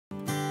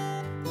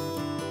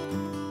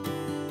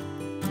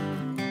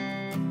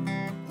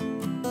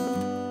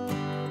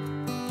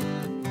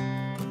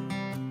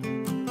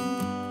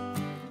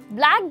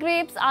Black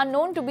grapes are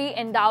known to be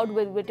endowed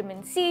with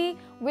vitamin C,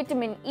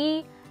 vitamin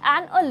E,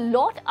 and a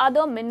lot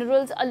other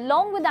minerals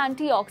along with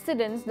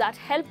antioxidants that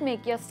help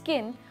make your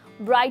skin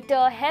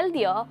brighter,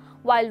 healthier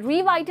while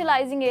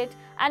revitalizing it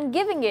and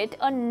giving it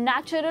a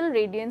natural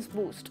radiance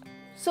boost.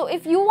 So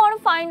if you want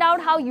to find out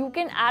how you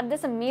can add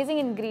this amazing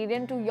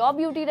ingredient to your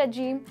beauty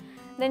regime,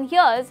 then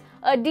here's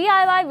a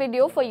DIY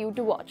video for you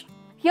to watch.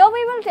 Here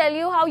we will tell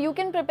you how you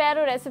can prepare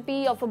a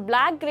recipe of a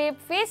black grape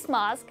face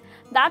mask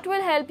that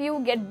will help you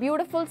get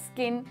beautiful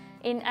skin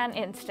in an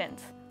instant.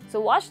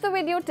 So watch the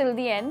video till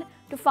the end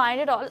to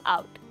find it all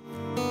out.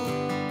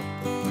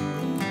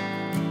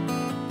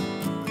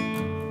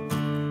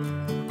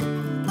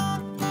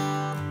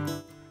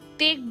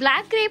 Take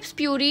black grapes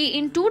puree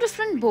in 2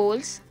 different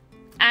bowls,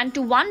 and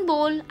to one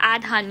bowl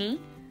add honey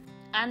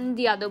and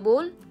the other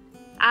bowl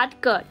add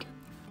curd.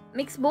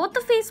 Mix both the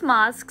face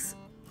masks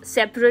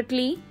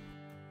separately.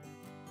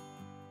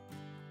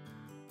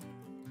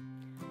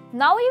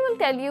 Now we will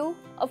tell you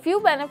a few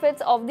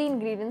benefits of the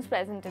ingredients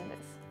present in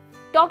this.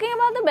 Talking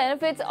about the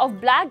benefits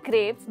of black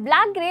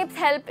grapes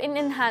help in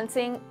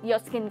enhancing your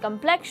skin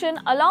complexion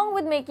along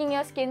with making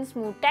your skin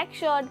smooth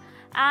textured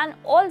and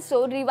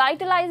also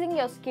revitalizing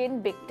your skin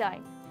big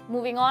time.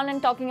 Moving on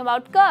and talking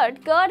about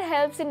curd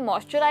helps in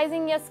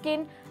moisturizing your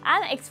skin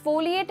and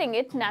exfoliating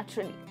it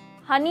naturally.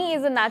 Honey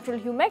is a natural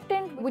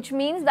humectant, which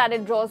means that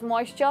it draws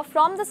moisture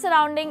from the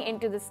surrounding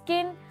into the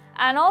skin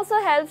and also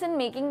helps in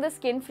making the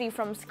skin free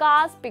from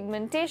scars,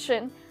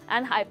 pigmentation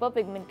and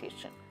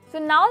hyperpigmentation. So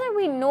now that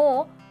we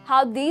know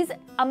how these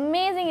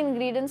amazing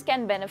ingredients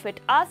can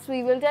benefit us,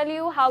 we will tell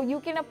you how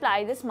you can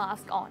apply this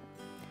mask on.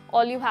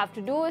 All you have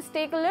to do is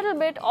take a little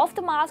bit of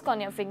the mask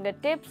on your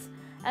fingertips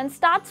and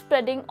start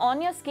spreading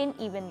on your skin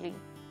evenly.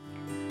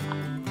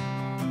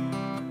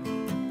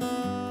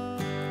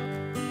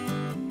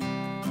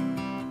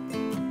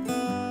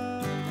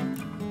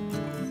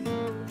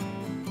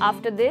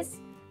 After this,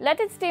 let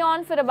it stay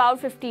on for about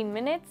 15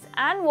 minutes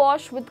and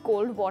wash with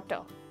cold water.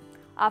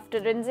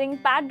 After rinsing,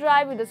 pat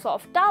dry with a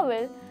soft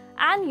towel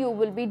and you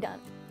will be done.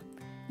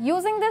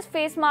 Using this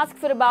face mask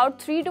for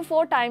about 3 to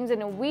 4 times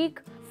in a week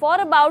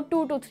for about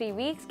 2 to 3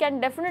 weeks can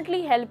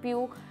definitely help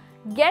you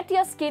get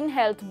your skin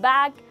health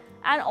back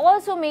and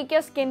also make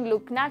your skin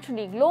look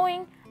naturally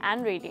glowing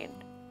and radiant.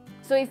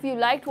 So if you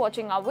liked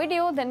watching our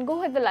video, then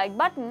go hit the like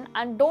button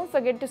and don't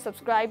forget to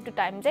subscribe to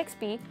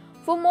TimesXP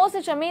for more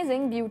such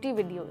amazing beauty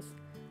videos.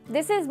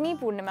 This is me,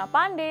 Purnima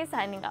Pandey,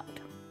 signing out.